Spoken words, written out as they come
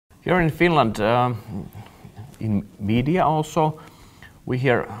Here in Finland, in media also, we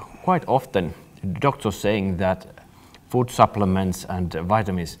hear quite often doctors saying that food supplements and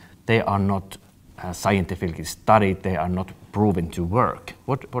vitamins, they are not scientifically studied, they are not proven to work.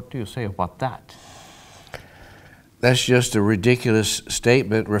 What do you say about that? That's just a ridiculous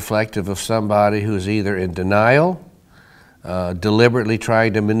statement reflective of somebody who's either in denial, deliberately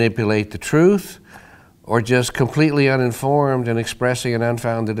trying to manipulate the truth, or just completely uninformed and expressing an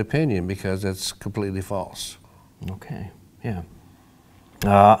unfounded opinion, because it's completely false. Okay, yeah.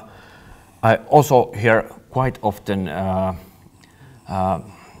 I also hear quite often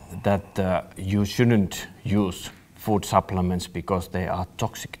that you shouldn't use food supplements because they are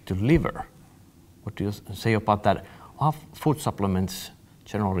toxic to liver. What do you say about that? Are food supplements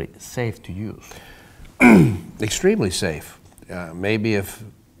generally safe to use? Extremely safe. Maybe if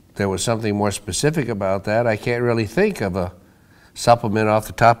there was something more specific about that, I can't really think of a supplement off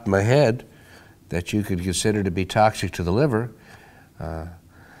the top of my head that you could consider to be toxic to the liver.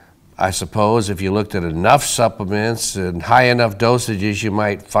 I suppose if you looked at enough supplements and high enough dosages, you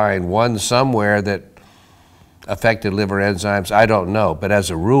might find one somewhere that affected liver enzymes. I don't know, but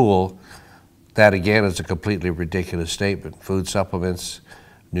as a rule, that again is a completely ridiculous statement. Food supplements,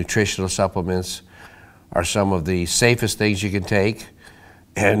 nutritional supplements are some of the safest things you can take,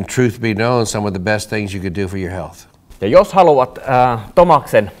 and truth be known, some of the best things you could do for your health. Ja jos haluat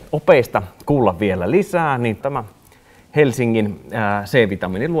Tomaksen opeista kuulla vielä lisää, niin tämä Helsingin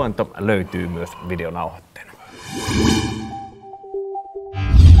C-vitamiiniluento löytyy myös videonauhoitteena.